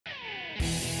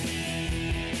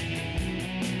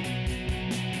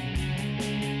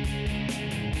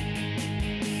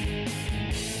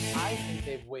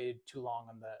waited too long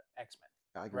on the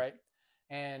X-Men, I agree. right?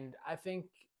 And I think,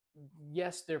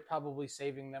 yes, they're probably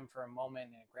saving them for a moment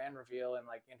and a grand reveal and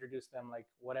like introduce them like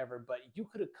whatever, but you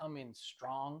could have come in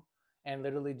strong and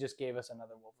literally just gave us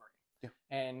another Wolverine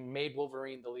and made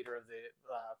Wolverine the leader of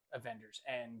the Avengers,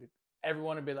 and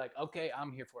everyone would be like, okay,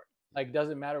 I'm here for it. Like,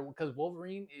 doesn't matter, because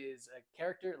Wolverine is a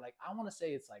character. Like, I want to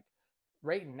say it's like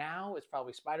right now it's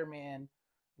probably Spider-Man,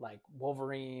 like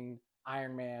Wolverine,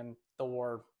 Iron Man,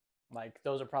 Thor. Like,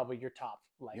 those are probably your top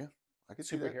like I could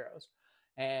see that. superheroes.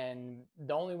 And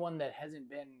the only one that hasn't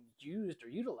been used or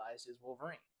utilized is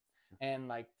Wolverine. And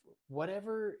like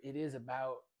whatever it is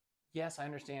about, yes, I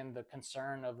understand the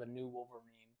concern of a new Wolverine,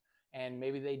 and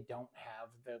maybe they don't have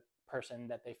the person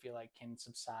that they feel like can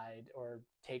subside or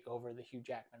take over the Hugh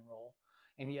Jackman role.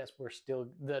 And yes, we're still,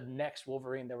 the next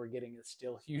Wolverine that we're getting is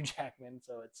still Hugh Jackman,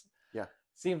 so it's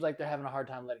seems like they're having a hard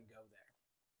time letting go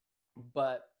there.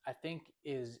 But I think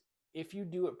is if you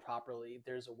do it properly,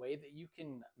 there's a way that you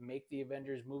can make the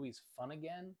Avengers movies fun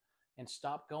again and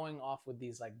stop going off with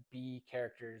these like B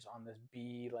characters on this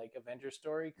B like Avengers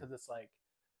story, because it's like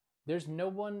there's no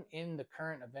one in the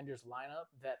current Avengers lineup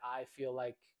that I feel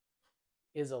like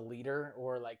is a leader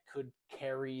or like could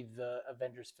carry the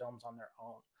Avengers films on their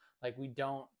own. Like we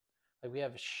don't, like we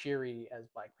have Shuri as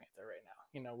Black Panther right now.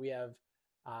 You know, we have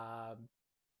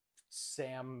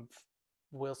Sam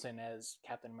Wilson as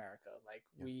Captain America. Like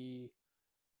we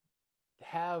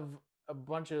have a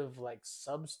bunch of like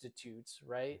substitutes,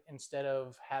 right? Instead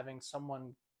of having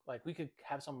someone like, we could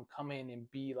have someone come in and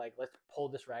be like, let's pull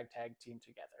this ragtag team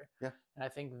together. Yeah. And I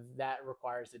think that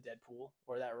requires a Deadpool,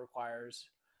 or that requires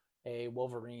a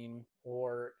Wolverine,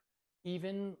 or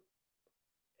even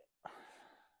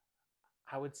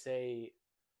I would say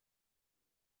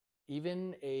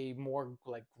even a more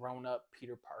like grown up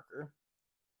Peter Parker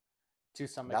to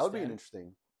some extent. That would be an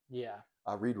interesting. Yeah.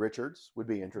 Reed Richards would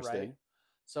be interesting. Right.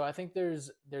 So I think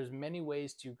there's many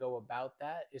ways to go about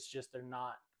that. It's just they're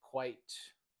not,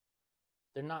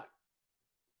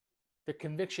 the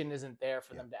conviction isn't there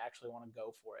for them to actually want to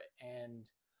go for it. And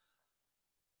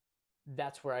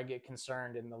that's where I get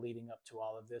concerned in the leading up to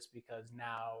all of this, because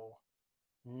now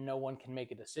no one can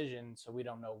make a decision, so we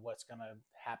don't know what's going to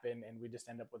happen, and we just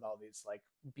end up with all these like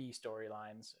B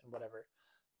storylines and whatever.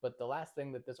 But the last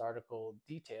thing that this article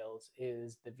details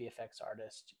is the VFX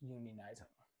artist unionizing.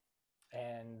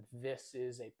 And this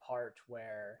is a part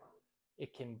where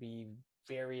it can be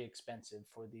very expensive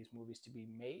for these movies to be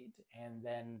made, and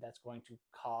then that's going to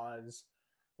cause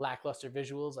lackluster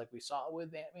visuals like we saw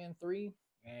with Ant-Man 3.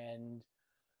 And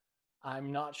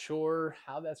I'm not sure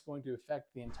how that's going to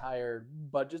affect the entire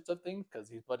budgets of things, because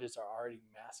these budgets are already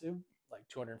massive, like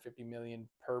 $250 million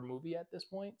per movie at this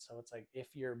point. So it's like, if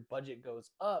your budget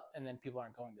goes up and then people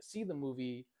aren't going to see the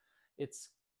movie, it's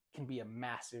can be a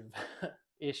massive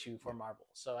issue for Marvel.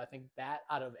 So I think that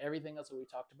out of everything else that we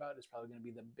talked about is probably going to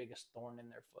be the biggest thorn in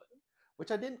their foot.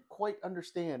 Which I didn't quite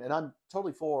understand. And I'm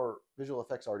totally for visual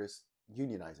effects artists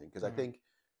unionizing, because I think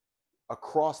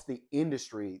across the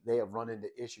industry, they have run into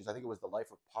issues. I think it was The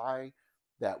Life of Pi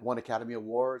that won Academy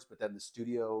Awards, but then the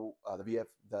studio,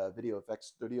 the video effects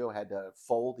studio, had to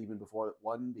fold even before it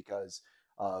won because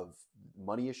of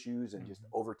money issues and just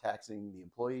overtaxing the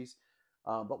employees.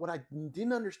 But what I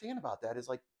didn't understand about that is,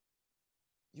 like,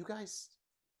 you guys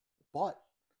bought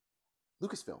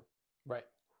Lucasfilm, right?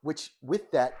 Which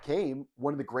with that came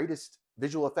one of the greatest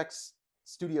visual effects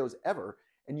studios ever,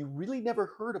 and you really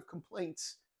never heard of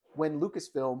complaints when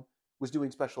Lucasfilm was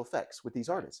doing special effects with these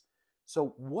artists.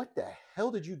 So what the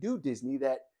hell did you do, Disney,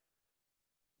 that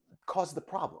caused the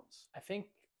problems? I think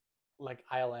like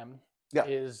ILM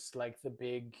is like the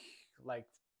big like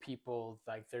people,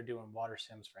 like they're doing water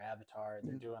sims for Avatar.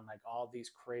 They're doing like all these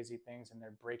crazy things, and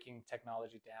they're breaking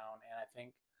technology down. And I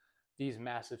think these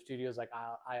massive studios like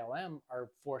ILM are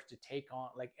forced to take on,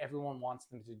 like everyone wants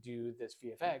them to do this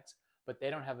VFX, but they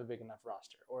don't have a big enough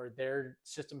roster, or their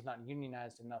system's not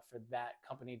unionized enough for that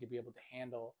company to be able to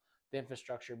handle the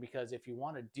infrastructure. Because if you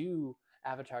want to do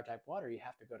Avatar type water, you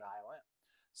have to go to ILM.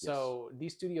 So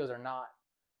these studios are not,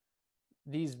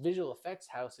 these visual effects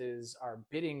houses are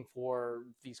bidding for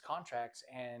these contracts,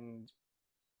 and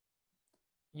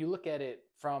you look at it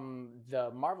from the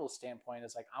Marvel standpoint,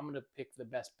 it's like, I'm going to pick the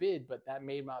best bid, but that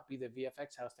may not be the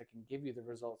VFX house that can give you the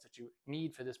results that you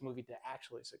need for this movie to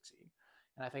actually succeed.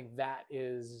 And I think that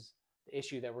is the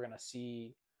issue that we're going to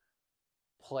see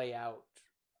play out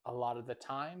a lot of the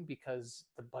time, because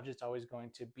the budget's always going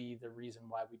to be the reason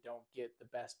why we don't get the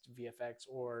best VFX,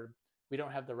 or we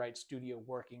don't have the right studio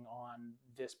working on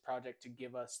this project to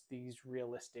give us these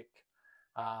realistic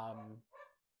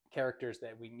characters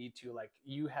that we need to, like,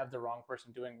 you have the wrong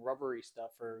person doing rubbery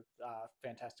stuff for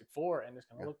Fantastic Four, and it's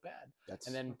going to look bad.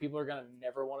 And then people are going to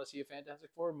never want to see a Fantastic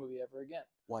Four movie ever again.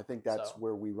 Well, I think that's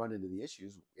where we run into the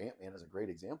issues. Ant-Man is a great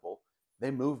example.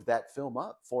 They moved that film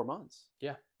up 4 months.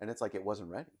 Yeah. And it's like it wasn't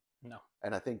ready. No.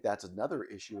 And I think that's another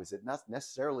issue, is it not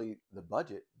necessarily the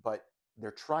budget, but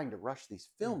they're trying to rush these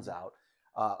films out.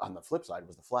 On the flip side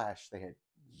was The Flash. They had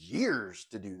years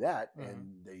to do that, and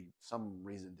they some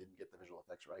reason didn't get the visual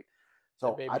effects right. So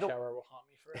the baby shower will haunt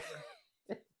me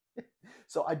forever.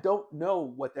 So I don't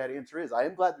know what that answer is. I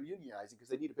am glad they're unionizing because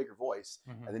they need a bigger voice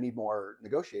and they need more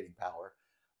negotiating power.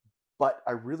 But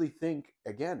I really think,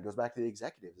 again, it goes back to the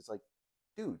executives. It's like,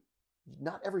 dude,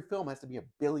 not every film has to be $1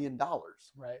 billion.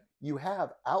 Right. You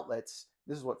have outlets.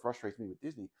 This is what frustrates me with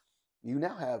Disney. You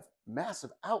now have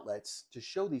massive outlets to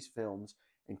show these films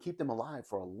and keep them alive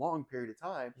for a long period of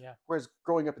time. Yeah. Whereas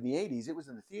growing up in the 80s, it was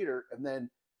in the theater, and then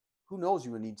who knows,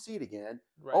 you would need to see it again.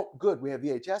 Right. Oh, good, we have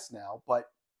VHS now, but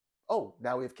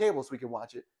now we have cable so we can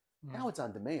watch it. Now it's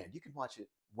on demand. You can watch it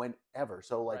whenever.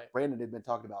 So like Brandon had been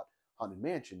talking about Haunted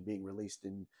Mansion being released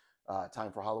in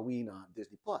time for Halloween on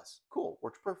Disney Plus. Cool,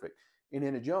 works perfect.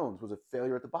 Indiana Jones was a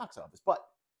failure at the box office, but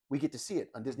we get to see it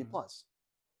on Disney Plus.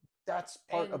 That's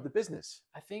part of the business.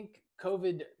 I think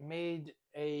COVID made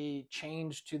a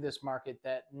change to this market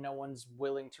that no one's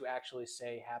willing to actually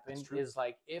say happened. Is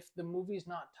like, if the movie's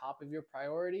not top of your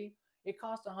priority, it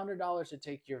costs $100 to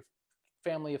take your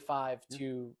family of 5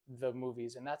 to the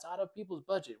movies, and that's out of people's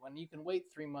budget. When you can wait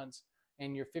 3 months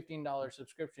and your $15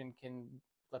 subscription can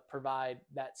provide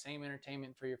that same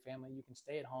entertainment for your family, you can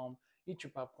stay at home, eat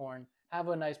your popcorn, have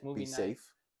a nice movie night,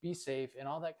 be safe, and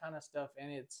all that kind of stuff.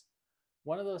 And it's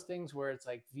one of those things where it's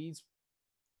like, these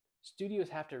studios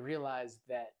have to realize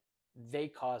that they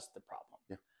caused the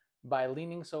problem by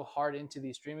leaning so hard into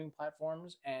these streaming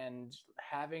platforms and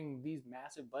having these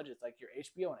massive budgets. Like, your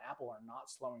HBO and Apple are not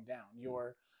slowing down.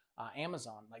 Your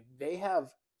Amazon, like, they have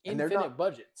infinite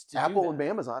budgets to Apple do that. and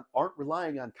Amazon aren't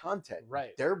relying on content.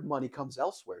 Right. Their money comes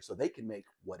elsewhere, so they can make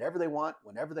whatever they want,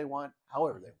 whenever they want,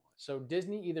 however they want. So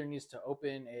Disney either needs to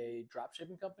open a drop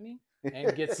shipping company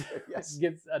and gets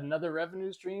gets another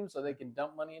revenue stream so they can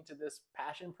dump money into this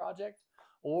passion project,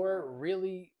 or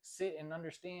really sit and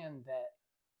understand that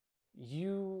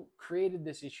you created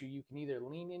this issue. You can either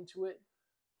lean into it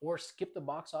or skip the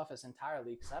box office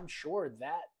entirely, because I'm sure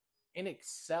that in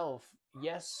itself,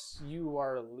 yes, you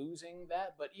are losing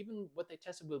that, but even what they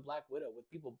tested with Black Widow, with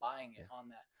people buying it on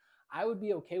that, I would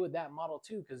be okay with that model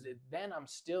too, because then I'm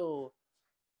still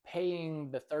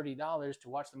paying the $30 to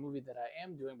watch the movie that I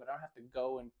am doing, but I don't have to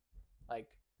go and like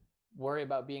worry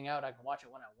about being out. I can watch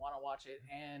it when I want to watch it,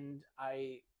 and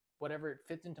whatever it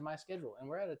fits into my schedule. And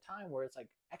we're at a time where it's like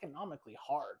economically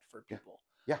hard for people.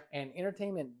 Yeah. And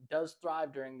entertainment does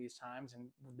thrive during these times, and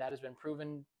that has been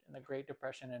proven in the Great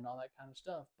Depression and all that kind of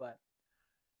stuff. But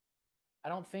I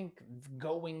don't think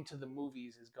going to the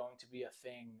movies is going to be a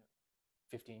thing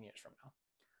 15 years from now.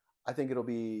 I think it'll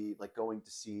be like going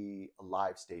to see a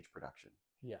live stage production.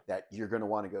 Yeah. That you're going to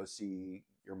want to go see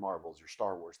your Marvels, your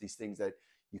Star Wars, these things that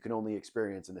you can only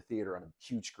experience in the theater on a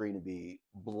huge screen and be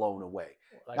blown away.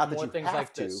 Like, not that more you things have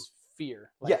like to. this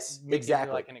Sphere. Like, Yes,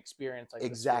 exactly. Like an experience. Like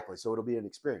exactly. So it'll be an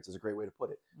experience. Is a great way to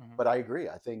put it. But I agree.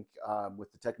 I think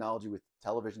with the technology, with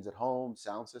televisions at home,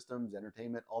 sound systems,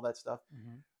 entertainment, all that stuff,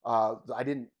 I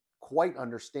didn't quite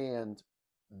understand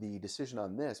the decision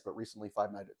on this, but recently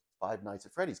Five Nights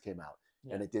at Freddy's came out,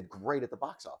 and it did great at the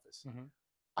box office.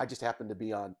 I just happened to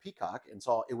be on Peacock and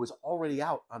saw it was already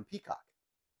out on Peacock,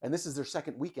 and this is their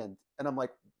second weekend, and I'm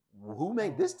like, who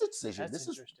made this decision? This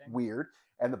is weird.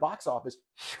 And the box office,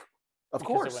 of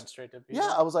course, it went straight to Peacock.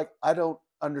 Yeah, I was like, I don't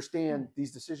understand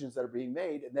these decisions that are being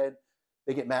made, and then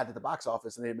they get mad at the box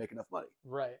office and they didn't make enough money.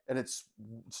 Right. And it's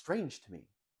strange to me.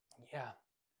 Yeah.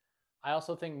 I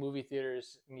also think movie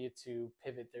theaters need to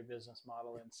pivot their business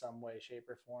model in some way, shape,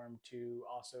 or form to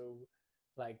also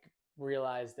like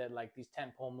realize that like these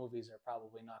tentpole movies are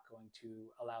probably not going to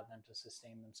allow them to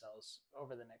sustain themselves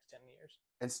over the next 10 years.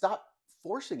 And stop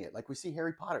forcing it. Like we see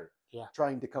Harry Potter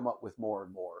trying to come up with more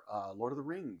and more. Lord of the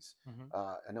Rings.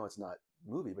 I know it's not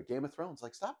a movie, but Game of Thrones.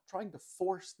 Like, stop trying to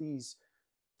force these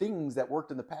things that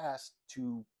worked in the past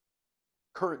to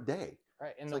current day.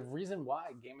 Right. And the reason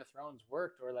why Game of Thrones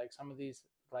worked, or like some of these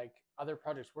like other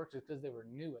projects worked, is because they were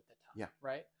new at the time. Yeah.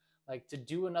 Right. Like, to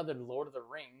do another Lord of the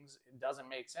Rings, it doesn't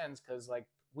make sense because like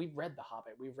we've read The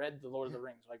Hobbit, we've read The Lord of the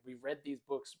Rings, like we've read these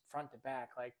books front to back,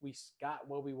 like we got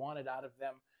what we wanted out of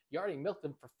them. You already milked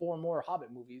them for 4 more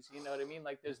Hobbit movies. You know what I mean?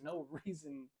 Like, there's no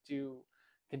reason to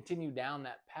continue down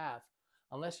that path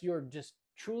unless you're just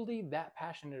truly that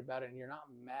passionate about it and you're not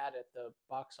mad at the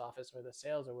box office or the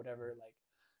sales or whatever, like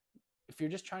if you're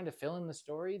just trying to fill in the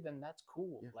story, then that's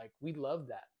cool. Yeah. Like we love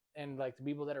that. And like the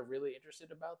people that are really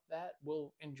interested about that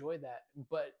will enjoy that.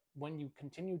 But when you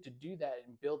continue to do that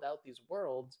and build out these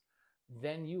worlds,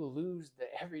 then you lose the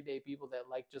everyday people that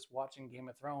like just watching Game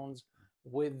of Thrones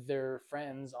with their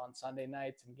friends on Sunday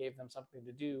nights and gave them something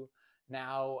to do.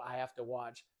 Now I have to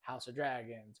watch House of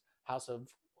Dragons, House of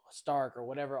Stark, or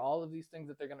whatever, all of these things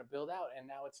that they're going to build out. And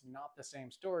now it's not the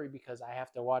same story because I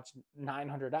have to watch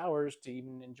 900 hours to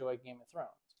even enjoy Game of Thrones.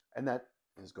 And that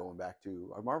is going back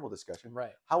to our Marvel discussion.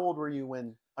 Right. How old were you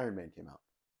when Iron Man came out?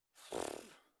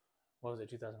 What was it,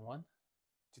 2001?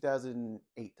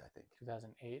 2008, I think.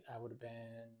 2008, I would have been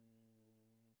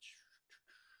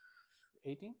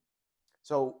 18.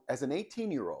 So as an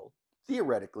 18-year-old,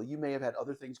 theoretically, you may have had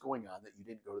other things going on that you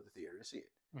didn't go to the theater to see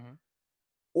it. Mm-hmm.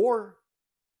 Or,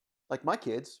 like my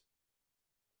kids,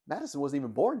 Madison wasn't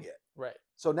even born yet. Right.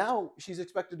 So now she's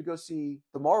expected to go see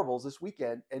the Marvels this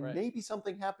weekend, and Right. maybe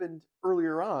something happened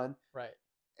earlier on, Right.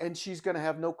 and she's going to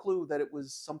have no clue that it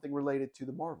was something related to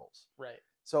the Marvels. Right.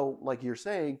 So, like you're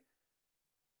saying,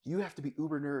 you have to be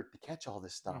uber nerd to catch all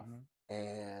this stuff. Mm-hmm.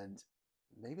 And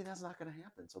maybe that's not going to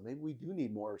happen. So maybe we do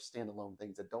need more standalone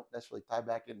things that don't necessarily tie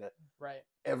back into Right.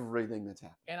 everything that's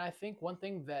happening. And I think one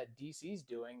thing that DC's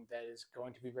doing that is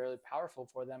going to be very powerful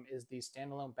for them is these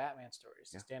standalone Batman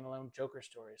stories, Yeah. the standalone Joker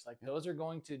stories. Like Yeah. those are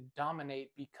going to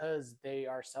dominate because they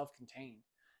are self-contained.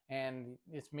 And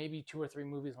it's maybe 2 or 3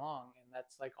 movies long, and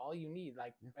that's like all you need.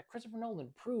 Like Christopher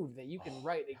Nolan proved that you can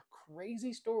write a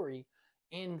crazy story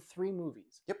in 3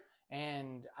 movies. Yep.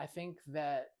 And I think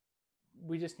that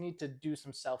we just need to do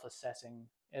some self-assessing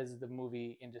as the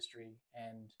movie industry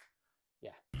and